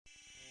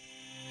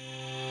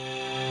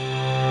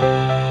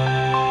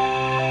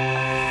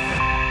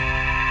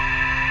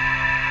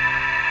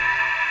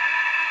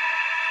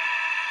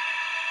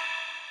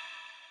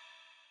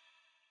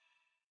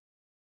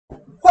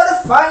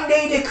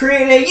day to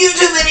create a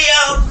YouTube video!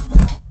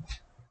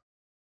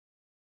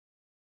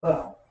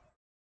 Oh.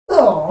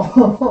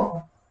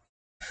 Oh.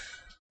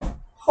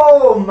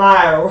 Oh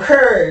my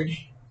word.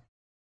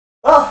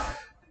 Oh,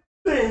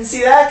 we didn't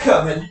see that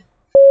coming.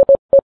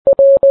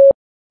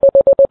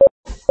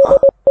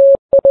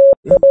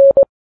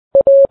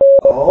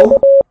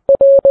 Oh.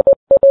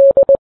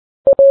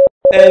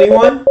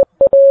 Anyone?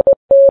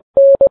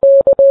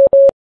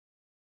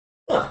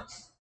 Huh.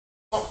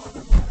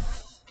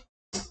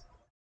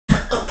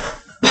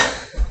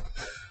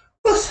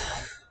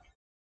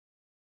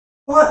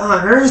 What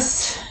on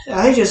earth did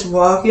I just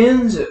walk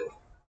into?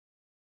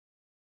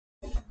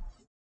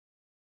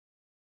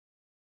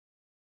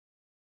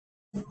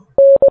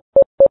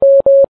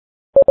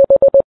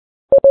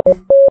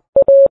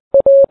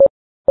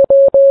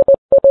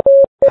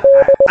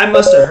 I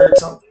must have heard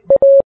something.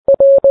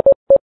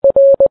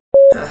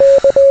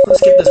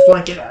 Let's get this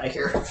blanket out of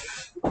here.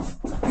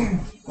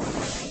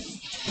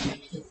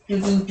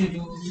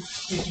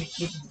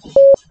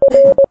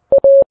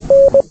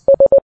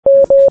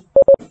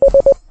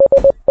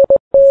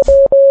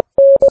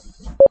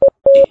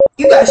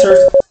 You guys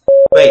heard...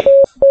 Wait.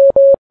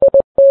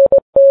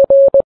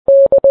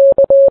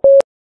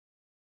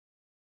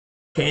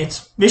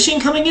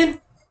 Transmission coming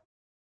in?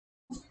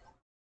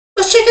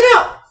 Let's check it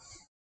out!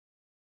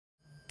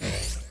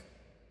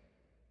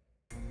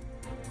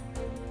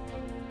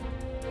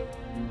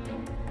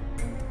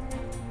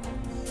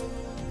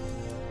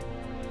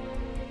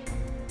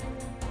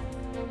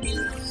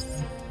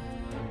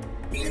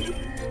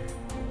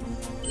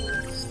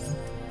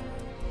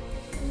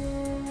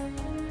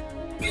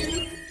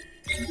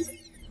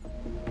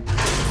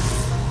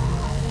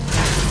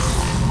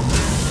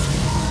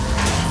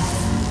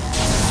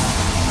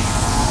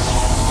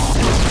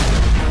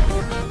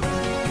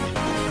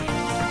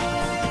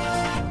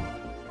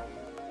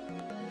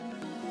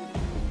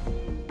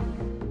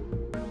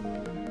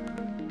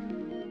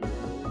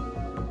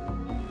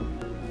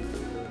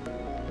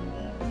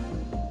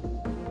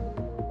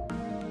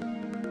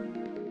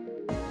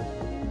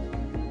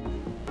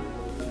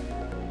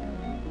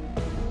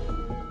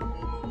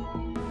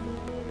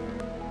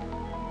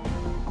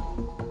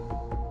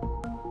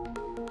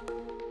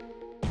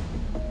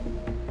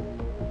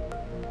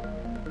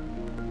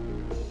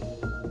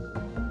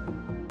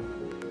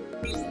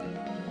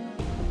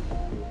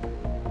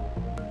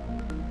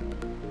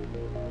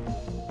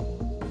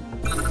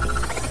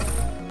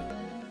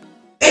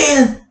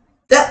 Man,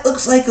 that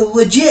looks like a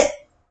legit.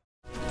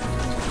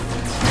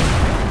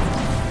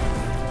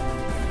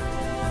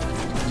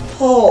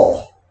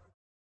 Oh.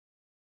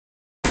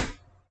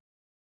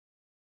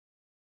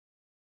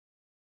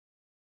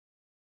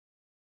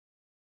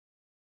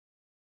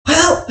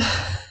 Well,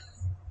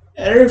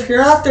 and if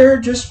you're out there,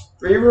 just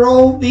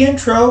re-roll the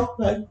intro.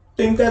 I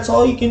think that's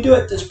all you can do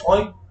at this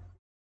point.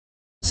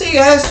 See you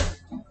guys.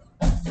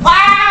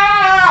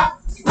 Ah!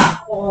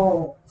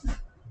 Oh.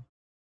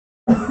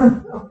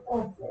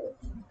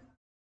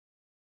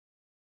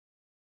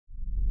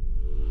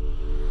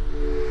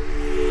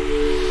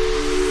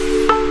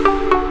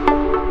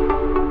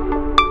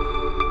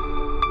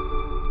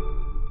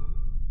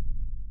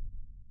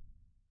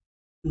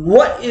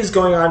 What is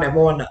going on,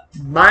 everyone?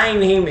 My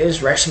name is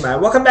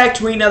Reshiminesquad. Welcome back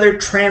to another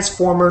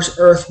Transformers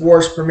Earth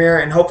Wars premiere,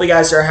 and hopefully you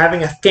guys are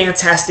having a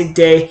fantastic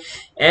day.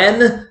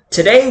 And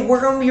today we're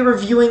going to be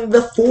reviewing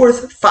the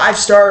fourth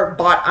 5-star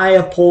bot I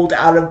have pulled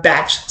out of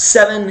batch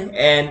 7,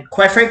 and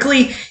quite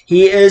frankly,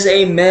 he is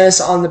a menace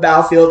on the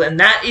battlefield, and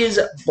that is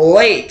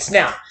Blades.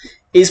 Now,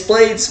 is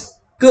Blades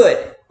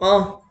good?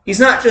 Well, he's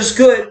not just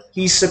good,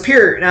 he's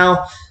superior.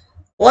 Now,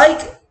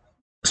 like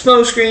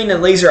Smokescreen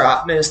and Laser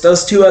Optimus,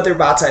 those two other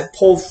bots I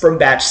pulled from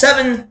batch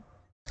 7,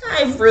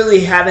 I really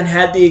haven't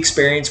had the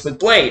experience with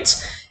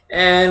Blades.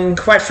 And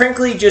quite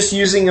frankly, just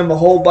using him a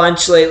whole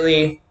bunch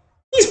lately,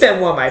 he's been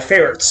one of my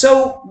favorites.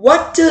 So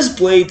what does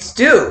Blades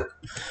do?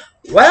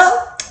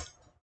 Well,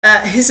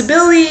 his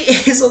ability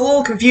is a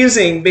little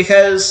confusing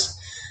because,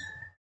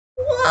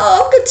 well,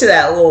 I'll get to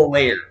that a little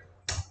later.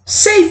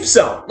 Safe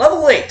Zone,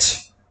 level 8.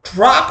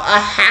 Drop a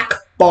hack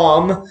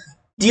bomb,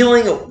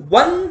 dealing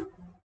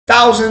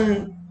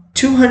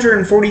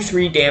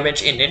 1,243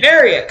 damage in an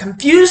area.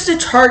 Confuse the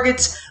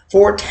targets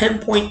for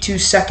 10.2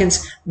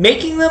 seconds,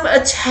 making them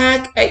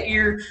attack at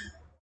your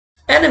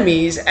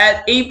enemies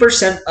at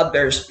 8% of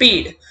their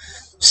speed.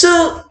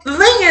 So the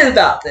thing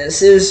about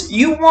this is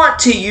you want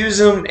to use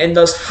them in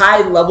those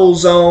high level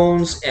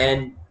zones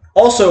and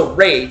also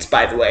raids,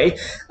 by the way.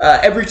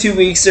 Every 2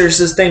 weeks there's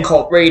this thing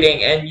called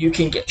raiding and you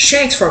can get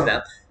shanks from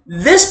them.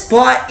 This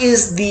bot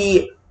is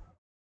the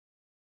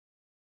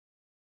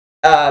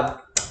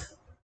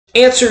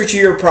answer to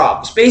your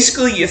problems.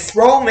 Basically, you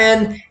throw them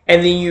in,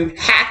 and then you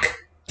hack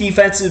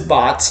defensive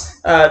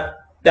bots,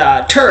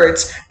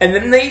 turrets, and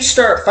then they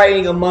start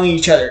fighting among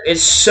each other.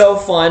 It's so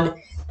fun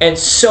and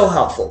so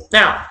helpful.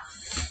 Now,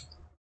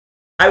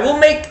 I will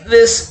make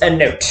this a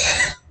note.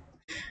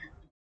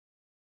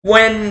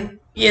 When,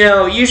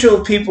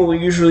 usual people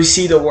usually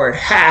see the word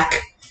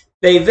hack,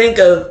 they think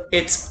of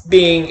it's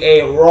being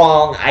a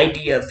wrong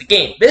idea of the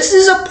game. This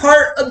is a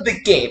part of the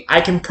game.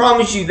 I can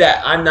promise you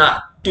that I'm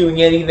not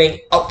doing anything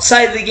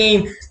outside the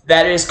game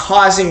that is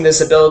causing this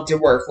ability to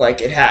work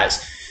like it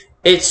has.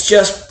 It's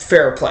just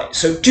fair play.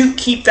 So do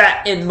keep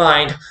that in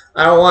mind.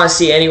 I don't want to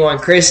see anyone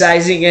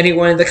criticizing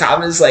anyone in the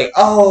comments like,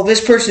 oh,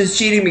 this person's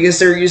cheating because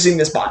they're using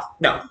this bot.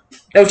 No.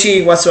 No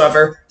cheating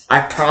whatsoever.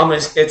 I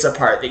promise it's a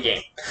part of the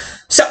game.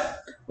 So,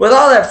 with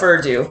all that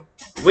further ado,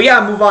 we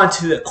gotta move on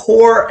to the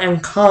core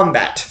and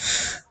combat.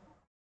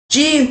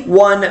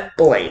 G1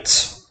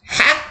 Blades.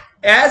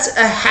 Adds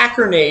a hack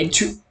grenade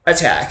to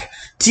attack.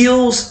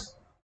 Deals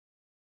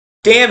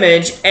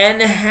damage and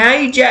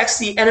hijacks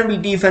the enemy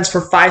defense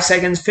for 5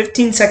 seconds,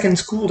 15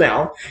 seconds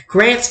cooldown.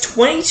 Grants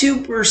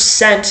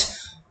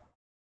 22%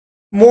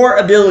 more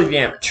ability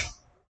damage.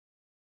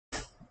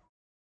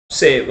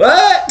 Say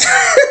what?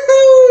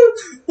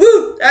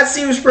 Woo, that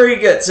seems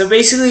pretty good. So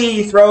basically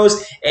he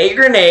throws a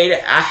grenade,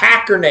 a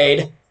hack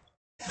grenade,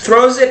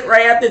 throws it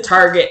right at the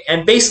target,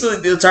 and basically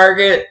the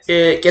target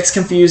gets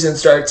confused and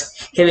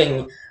starts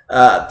hitting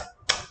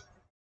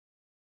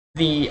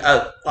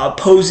the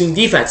opposing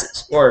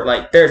defenses, or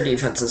like their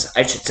defenses,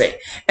 I should say.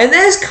 And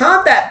this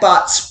combat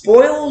bot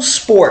spoils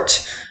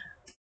sport.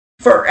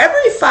 For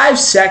every 5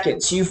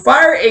 seconds, you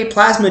fire a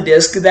plasma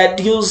disc that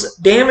deals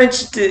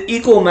damage to the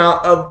equal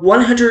amount of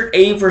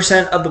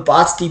 180% of the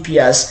bot's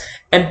DPS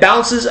and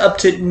bounces up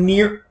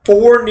to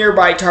 4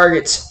 nearby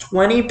targets,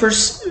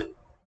 20%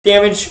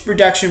 damage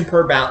reduction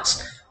per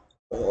bounce.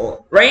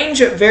 Range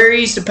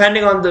varies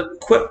depending on the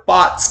equipped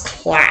bot's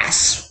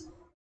class.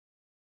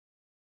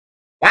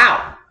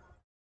 Wow.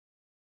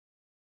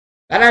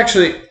 That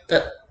actually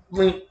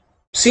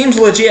seems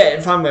legit,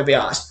 if I'm going to be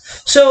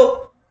honest.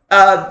 So,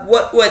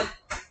 what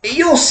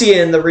you'll see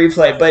in the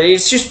replay, but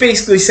it's just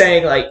basically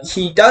saying, like,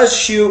 he does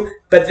shoot,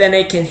 but then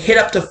it can hit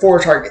up to 4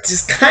 targets.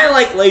 It's kind of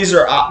like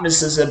Laser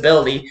Optimus's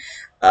ability,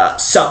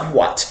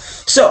 somewhat.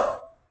 So,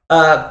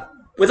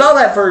 with all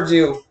that further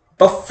ado,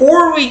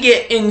 before we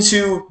get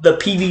into the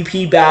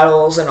PvP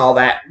battles and all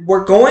that,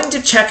 we're going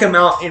to check him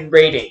out in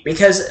rating,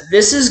 because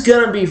this is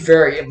going to be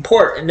very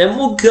important. And then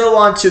we'll go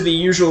on to the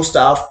usual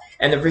stuff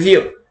and the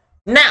review.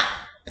 Now,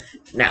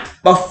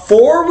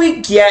 before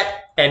we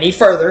get any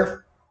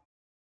further,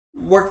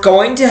 we're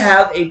going to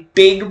have a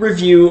big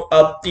review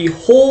of the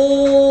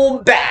whole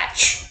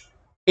batch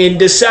in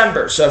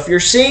December. So if you're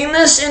seeing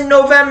this in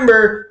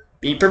November,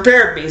 be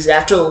prepared, because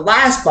after the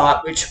last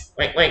bot, which,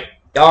 wait,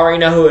 you already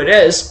know who it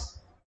is,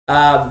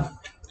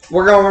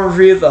 we're going to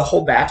review the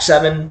whole batch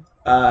 7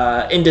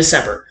 in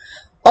December.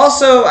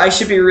 Also, I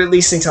should be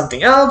releasing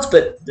something else,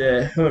 but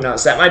who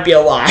knows, that might be a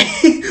lie.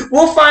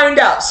 We'll find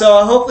out.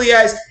 So hopefully you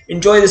guys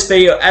enjoy this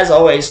video as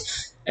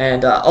always.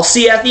 And I'll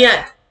see you at the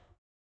end.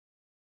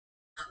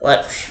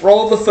 Let's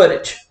roll the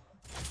footage.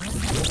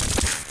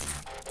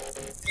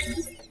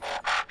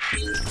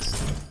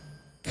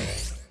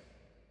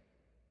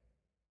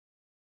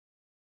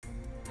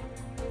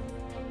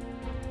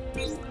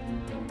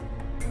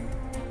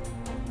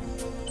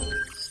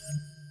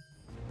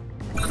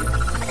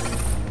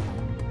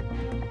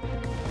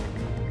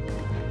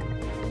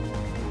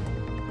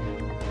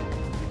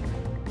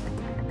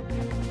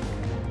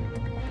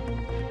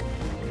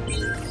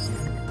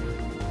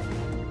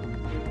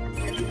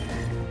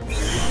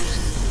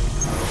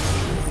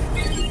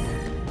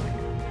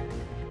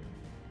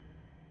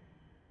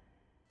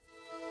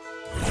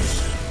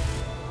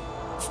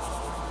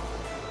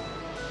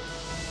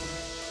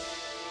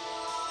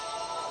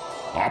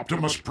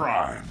 Optimus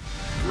Prime,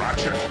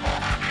 Ratchet,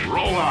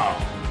 roll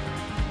out!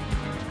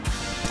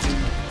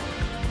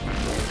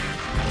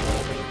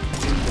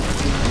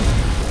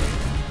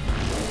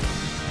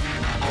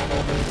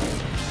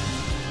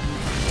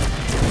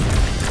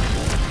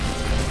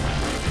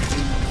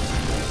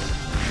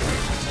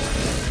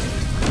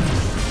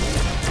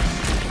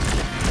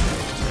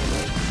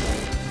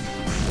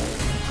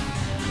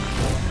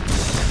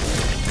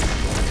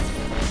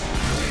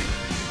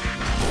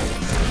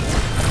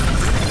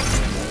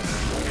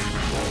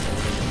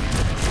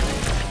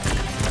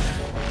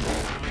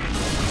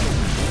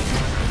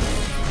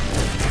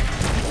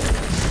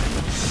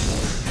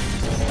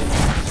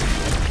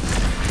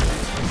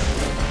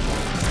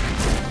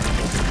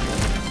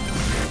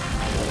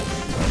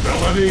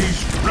 Abilities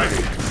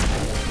ready.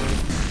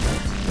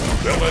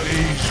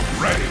 Abilities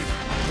ready.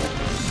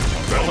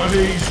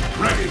 Abilities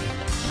ready.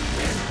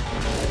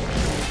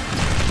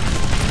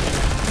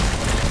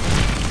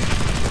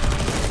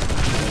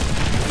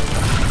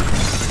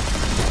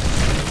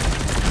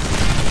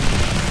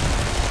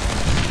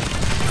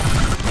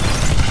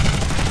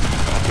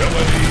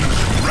 Abilities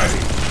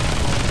ready.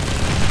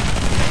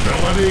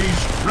 Abilities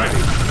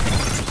ready.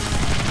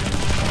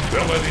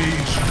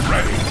 Abilities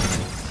ready.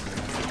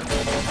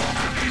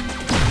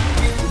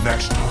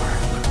 Next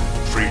time,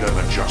 freedom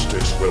and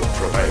justice will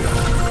prevail.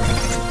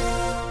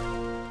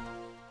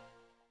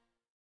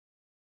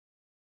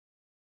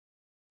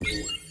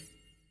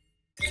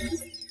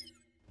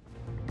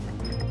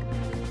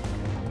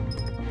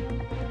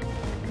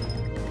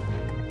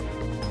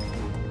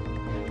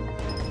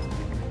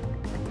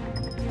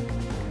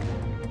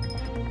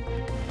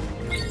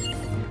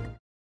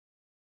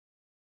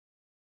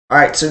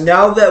 Alright, so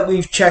now that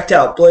we've checked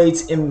out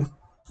blades in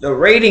the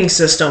rating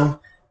system,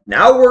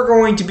 now we're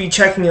going to be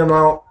checking them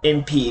out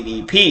in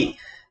PvP.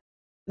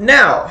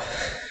 Now,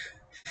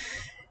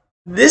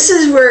 this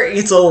is where it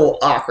gets a little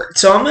awkward.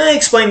 So I'm going to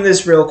explain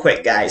this real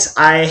quick, guys.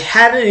 I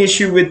had an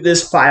issue with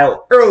this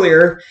file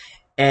earlier,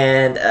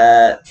 and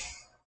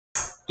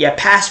yeah,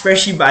 past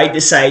Reshibai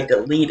decided to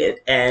delete it,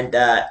 and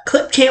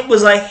ClipChamp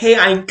was like, hey,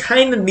 I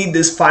kind of need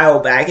this file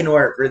back in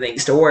order for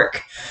things to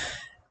work.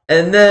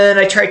 And then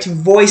I tried to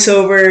voice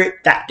over,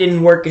 that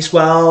didn't work as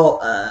well,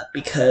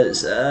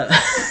 because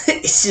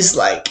it's just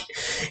like,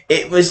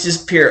 it was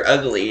just pure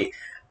ugly.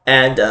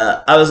 And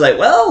I was like,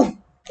 well,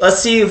 let's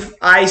see if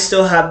I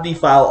still have the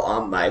file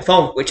on my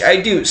phone, which I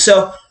do.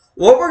 So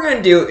what we're going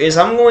to do is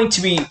I'm going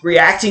to be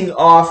reacting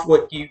off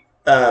what you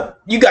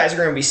guys are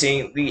going to be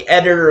seeing. The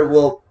editor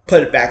will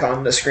put it back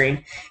on the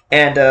screen.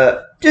 And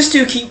just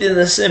to keep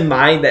this in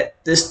mind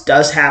that this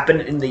does happen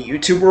in the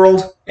YouTube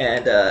world,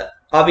 and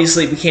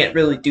obviously we can't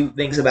really do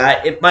things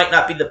about it. It might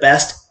not be the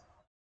best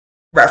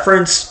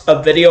reference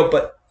of video,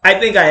 but I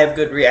think I have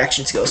good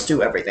reaction skills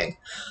to everything.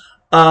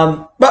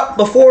 But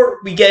before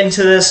we get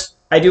into this,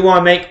 I do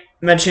want to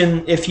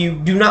mention, if you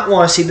do not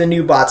want to see the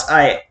new bots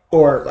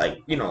or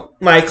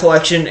my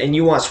collection, and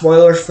you want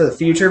spoilers for the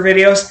future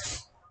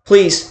videos,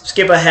 please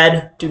skip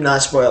ahead. Do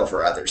not spoil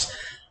for others.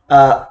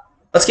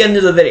 Let's get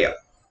into the video.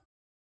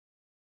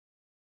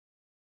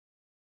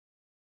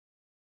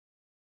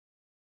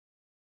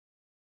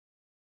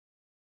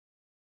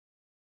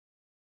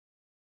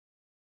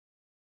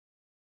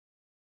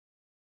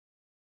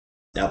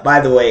 Now, by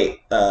the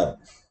way,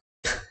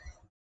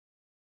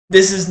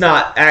 this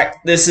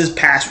is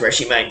past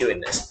Reshimine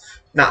doing this,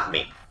 not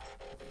me.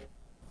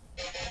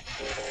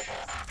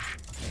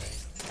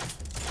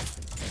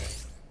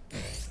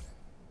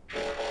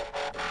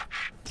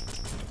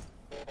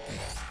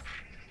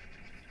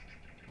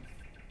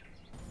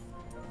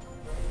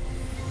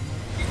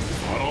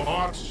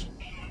 Autobots,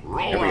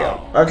 roll Here we go.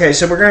 out. Okay,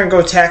 so we're gonna go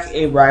attack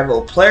a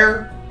rival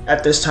player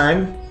at this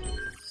time.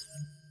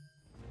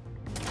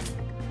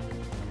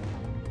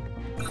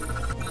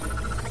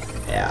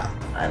 Yeah,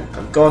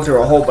 I'm going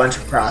through a whole bunch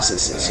of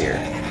processes here.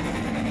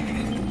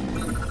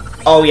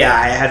 Oh yeah,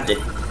 I have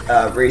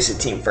to raise a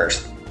team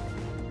first.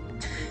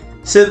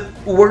 So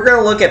we're going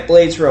to look at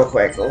blades real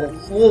quick.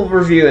 We'll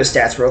review his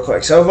stats real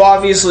quick. So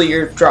obviously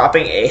you're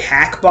dropping a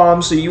hack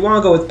bomb, so you want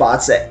to go with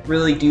bots that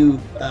really do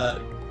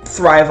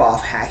thrive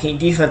off hacking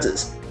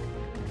defenses.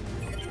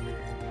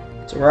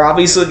 So we're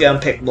obviously going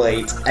to pick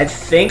blades. I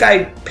think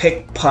I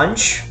picked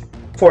punch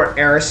for an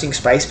interesting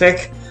spice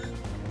pick.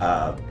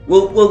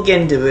 We'll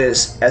get into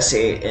his SA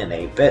in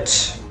a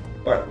bit,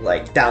 or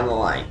like down the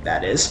line,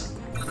 that is.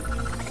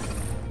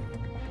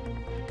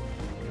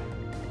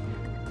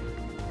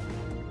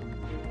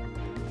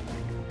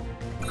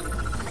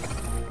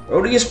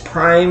 Rodius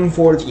Prime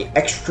for the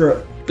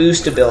extra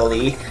boost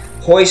ability,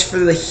 Hoist for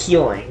the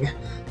healing.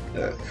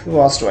 Who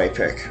else do I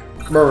pick?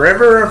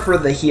 Marivera for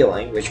the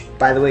healing, which,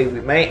 by the way,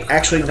 we might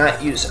actually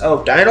not use.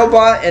 Oh,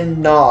 Dinobot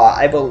and Gnaw,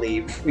 I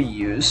believe we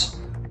use.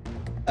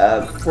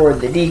 For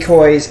the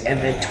decoys, and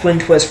then Twin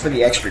Twist for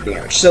the extra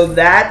damage. So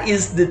that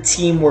is the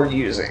team we're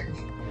using.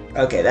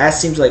 Okay, that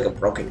seems like a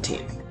broken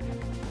team.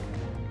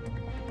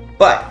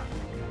 But,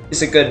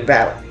 is it good in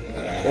battle?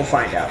 We'll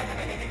find out.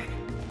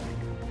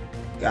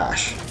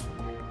 Gosh.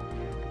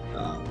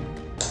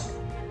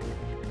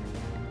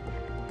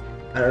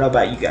 I don't know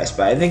about you guys,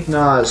 but I think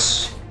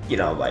Nas,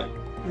 like,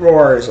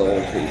 Roar is a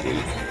little creepy.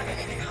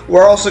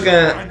 We're also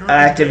gonna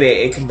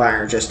activate a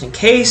combiner just in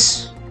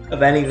case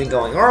of anything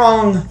going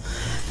wrong.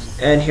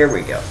 And here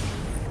we go.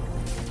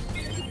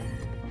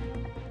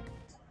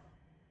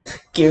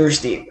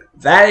 Gears Deep.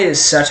 That is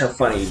such a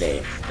funny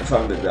name, if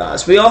I'm being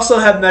honest. We also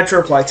have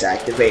Metroplex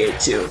activated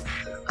too.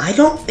 I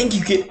don't think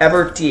you could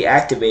ever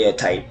deactivate a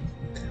Titan.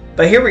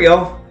 But here we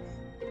go.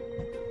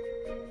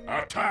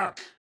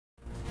 Attack!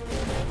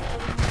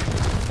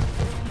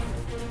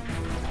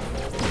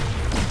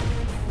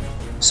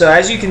 So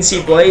as you can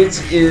see,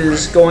 Blades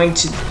is going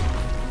to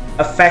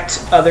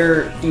affect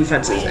other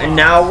defenses, and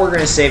now we're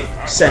going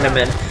to send him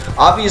in.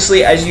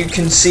 Obviously, as you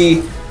can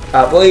see,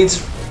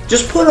 Blades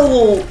just put a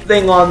little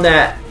thing on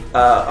that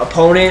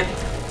opponent,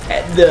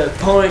 the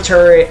opponent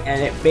turret,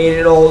 and it made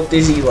it all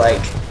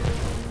dizzy-like.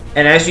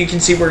 And as you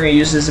can see, we're going to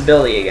use his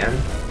ability again.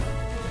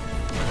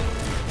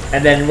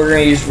 And then we're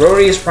going to use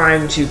Rodius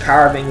Prime to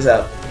power things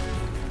up.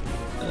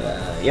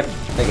 Yep,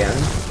 again.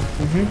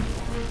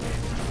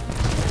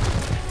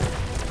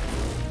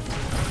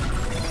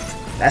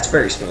 That's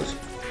very smooth.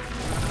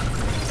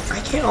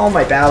 Why can't all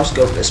my battles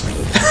go this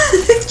smooth?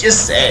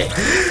 Just say.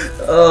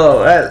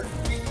 Oh,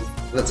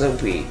 that's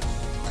OP.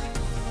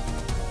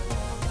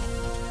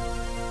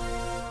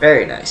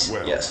 Very nice.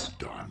 Well yes.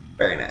 done.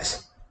 Very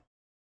nice.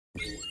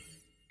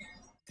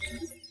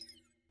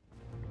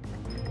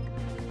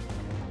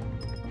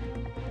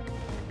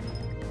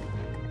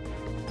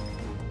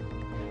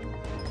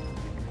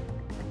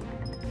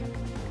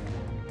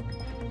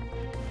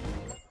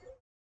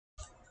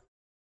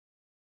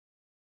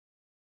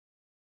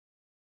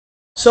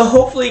 So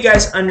hopefully you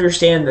guys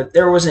understand that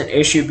there was an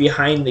issue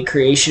behind the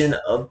creation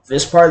of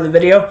this part of the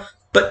video,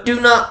 but do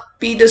not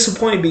be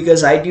disappointed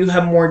because I do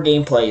have more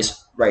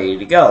gameplays ready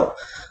to go.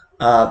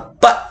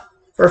 But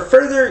for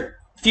further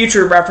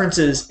future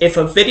references, if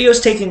a video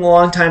is taking a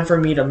long time for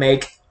me to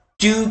make,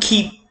 do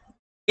keep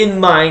in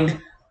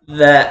mind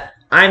that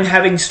I'm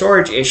having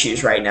storage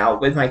issues right now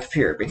with my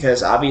computer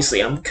because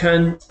obviously I'm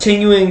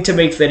continuing to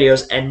make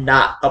videos and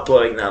not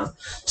uploading them.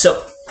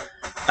 So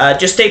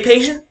just stay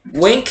patient,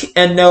 wink,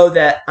 and know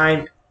that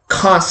I'm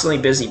constantly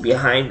busy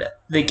behind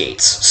the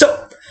gates.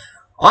 So,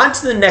 on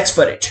to the next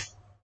footage.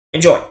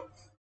 Enjoy.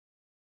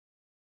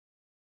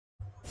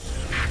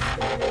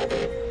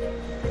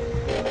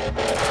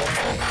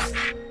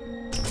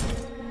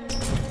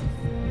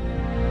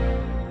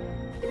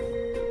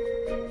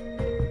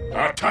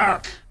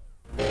 Attack!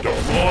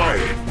 Deploy!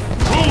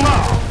 Roll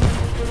out!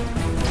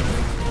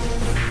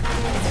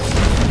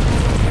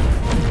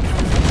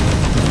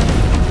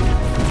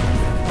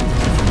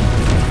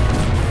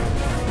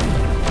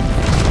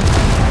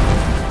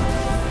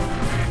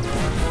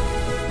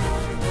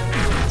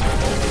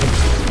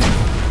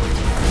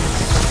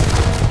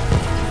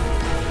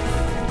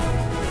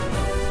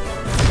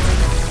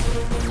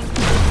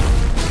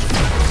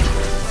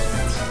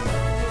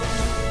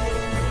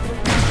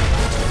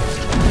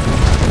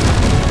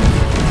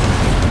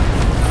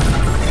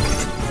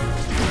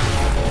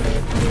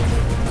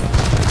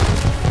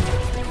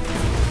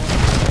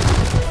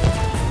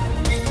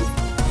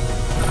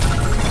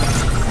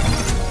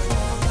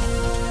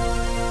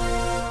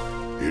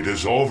 It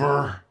is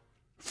over.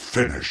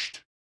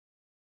 Finished.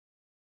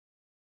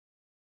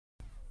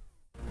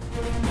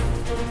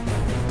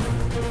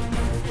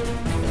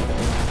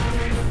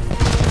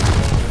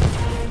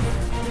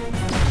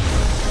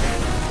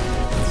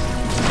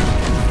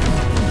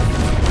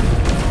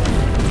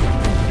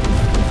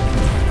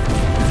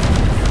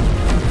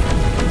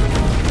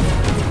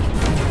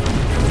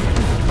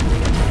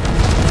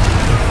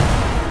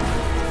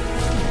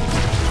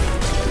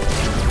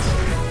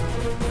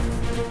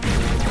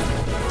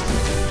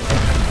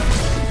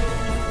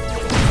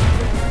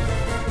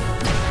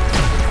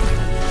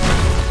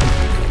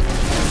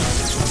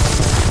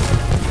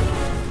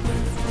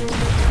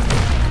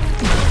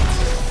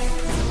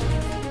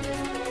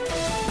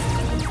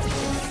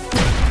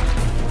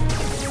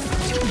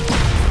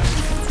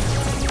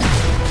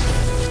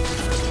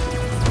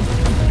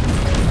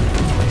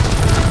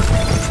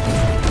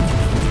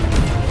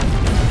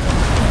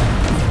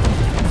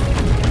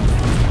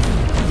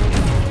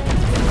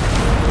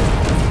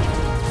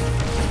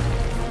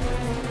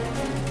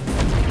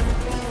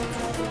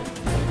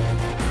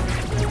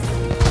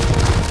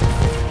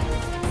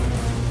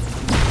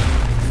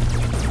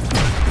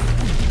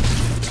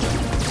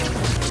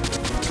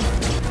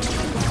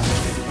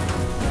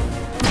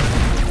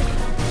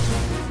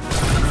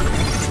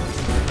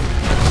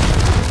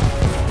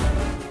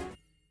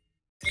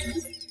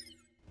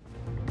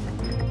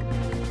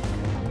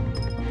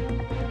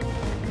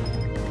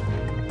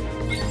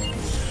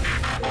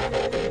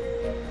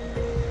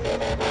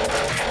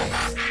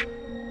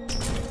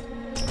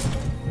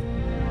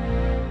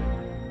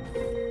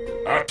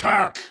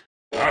 Attack!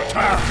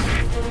 Attack!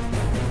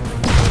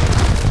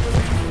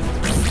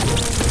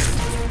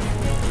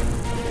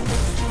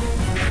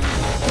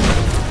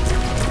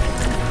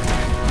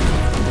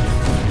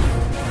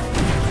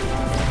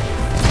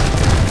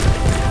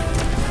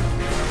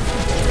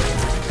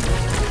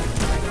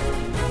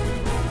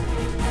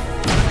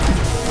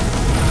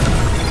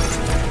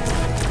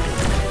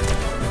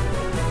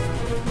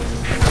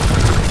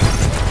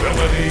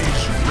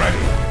 Abilities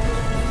ready.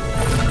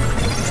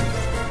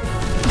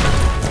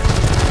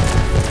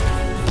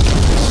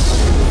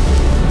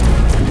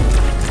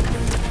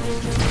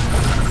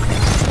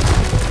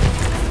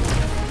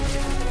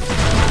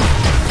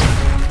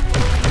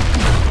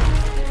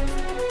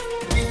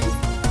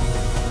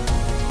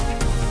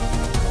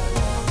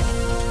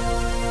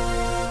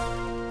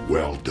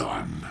 Well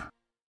done.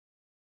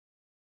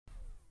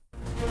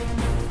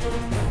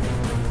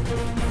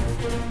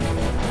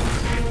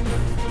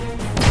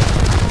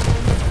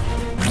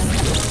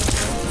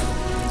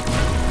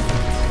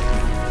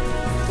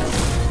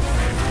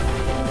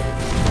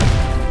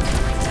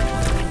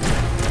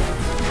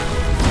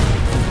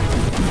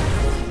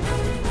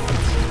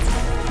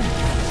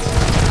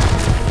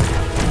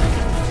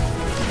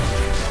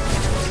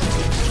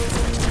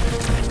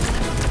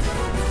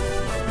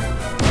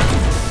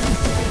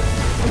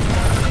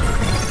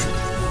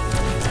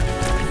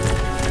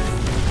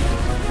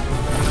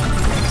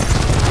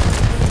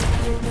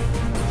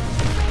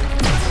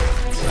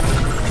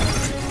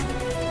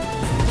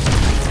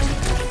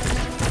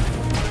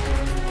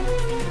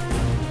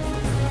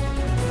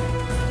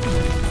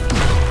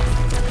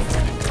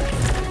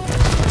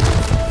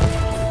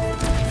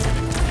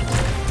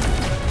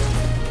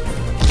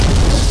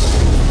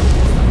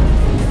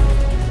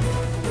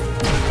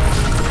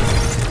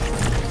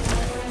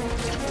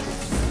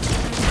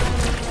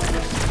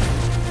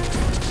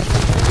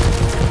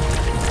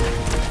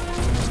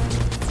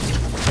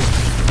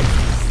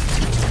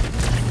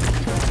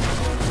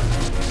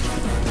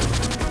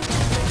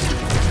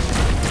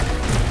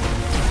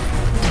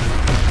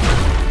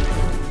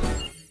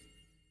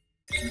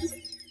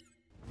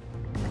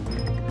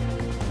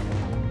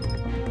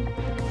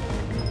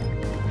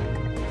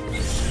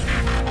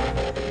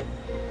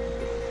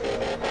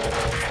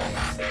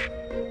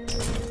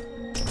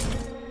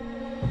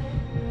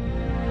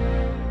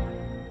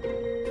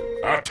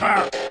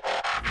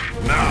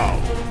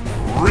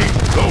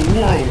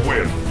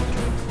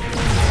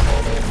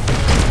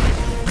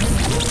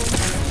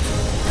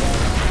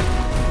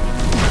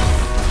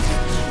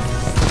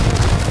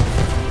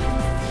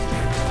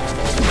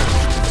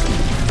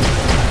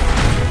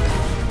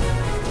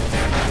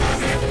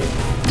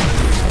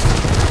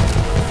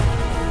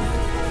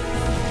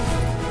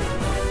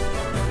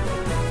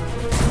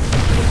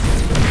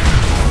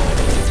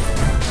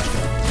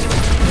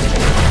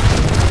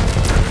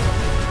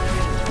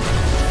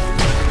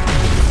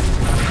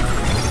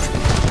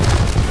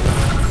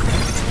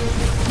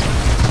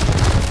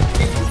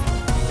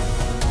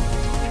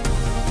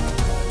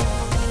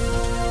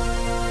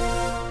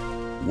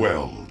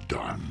 Well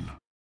done.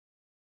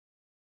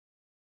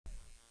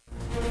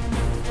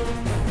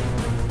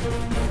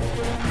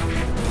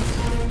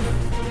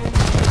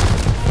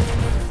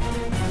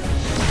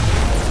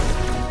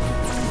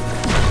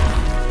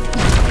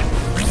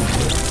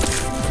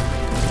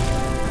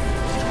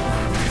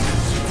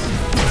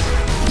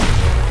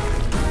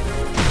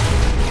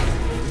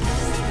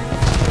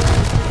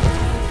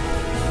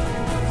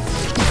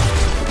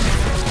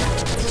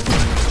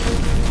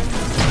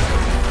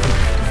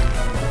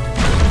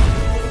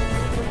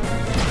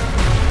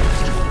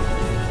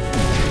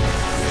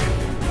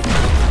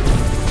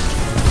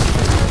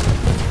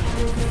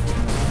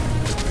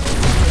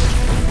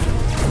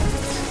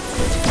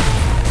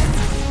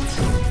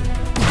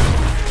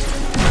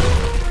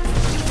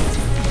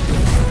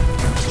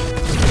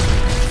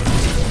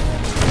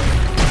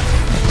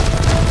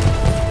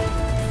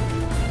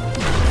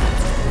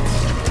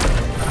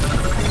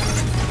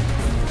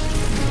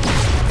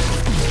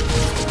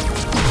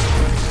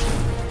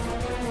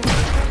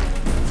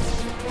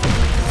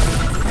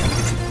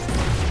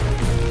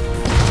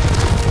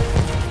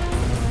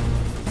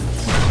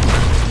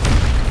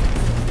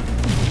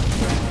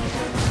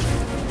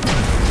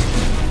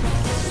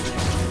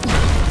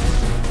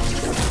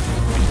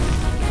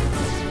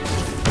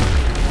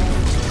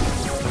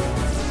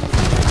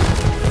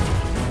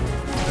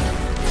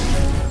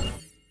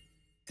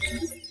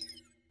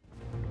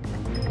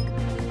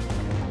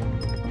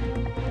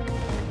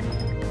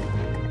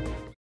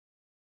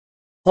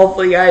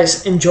 Hopefully you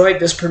guys enjoyed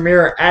this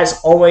premiere. As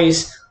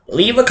always,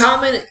 leave a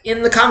comment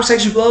in the comment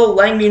section below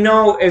letting me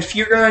know if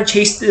you're going to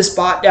chase this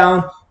bot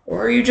down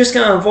or are you just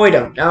going to avoid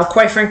him. Now,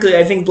 quite frankly,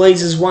 I think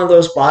Blaze is one of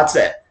those bots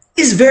that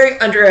is very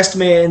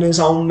underestimated in his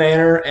own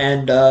manner,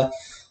 and,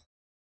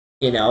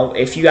 you know,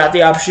 if you got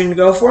the opportunity to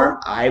go for him,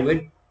 I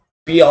would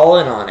be all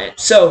in on it.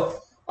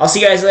 So, I'll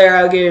see you guys later,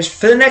 alligators,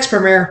 for the next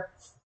premiere.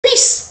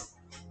 Peace!